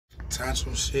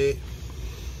tantrum shit.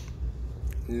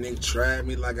 Nigga tried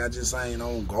me like I just ain't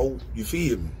on go. You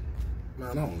feel me?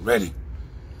 Man, I'm ready.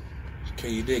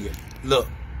 Can you dig it? Look.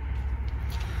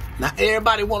 Now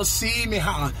everybody wanna see me,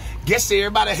 huh? Guess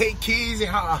everybody hate Keezy,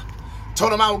 huh?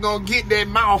 Told them I was gonna get that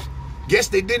mouth. Guess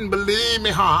they didn't believe me,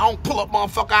 huh? I don't pull up,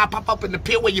 motherfucker. I pop up in the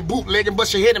pit where you bootlegging,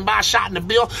 bust your head and buy a shot in the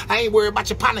bill. I ain't worried about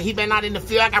your partner. He been out in the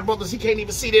field. I got brothers, he can't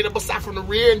even see that beside from the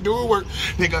rear and do work.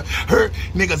 Nigga, hurt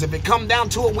niggas. If it come down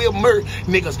to it, we'll murder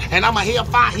niggas. And I'm a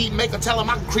hellfire heat maker. Tell them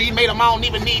I can cremate them. I don't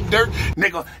even need dirt,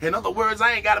 nigga. In other words,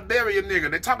 I ain't gotta bury a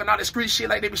nigga. They talking all this street shit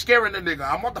like they be scaring the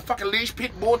nigga. I'm on the fucking leash,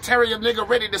 pit bull terrier nigga,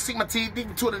 ready to see my teeth deep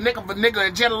into the neck of a nigga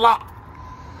and jet lock.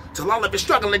 Till all of it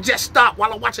struggling just stop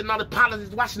while I'm watching all the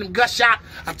politics, watching them gut shot.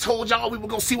 I told y'all we were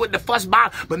gonna see what the fuss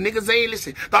about, but niggas ain't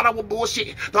listen. Thought I was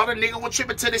bullshit. Thought a nigga was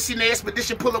tripping till they seen the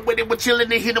expedition, pull up with it, with chilling,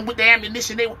 they hit them with the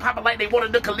ammunition. They were popping like they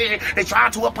wanted to collision. They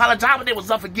tried to apologize, but they was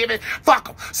unforgiving. Fuck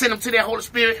them. Send them to their Holy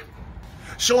Spirit.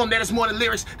 Show them that it's more than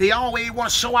lyrics. They always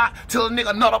want to show out till a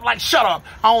nigga nut up like shut up.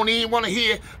 I don't even want to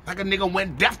hear like a nigga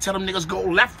went deaf. Tell them niggas go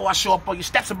left before I show up on your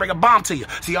steps and bring a bomb to you.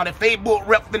 See all that Facebook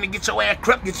rep finna get your ass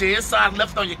crept, get your inside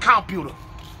left on your computer.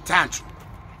 Tantrum.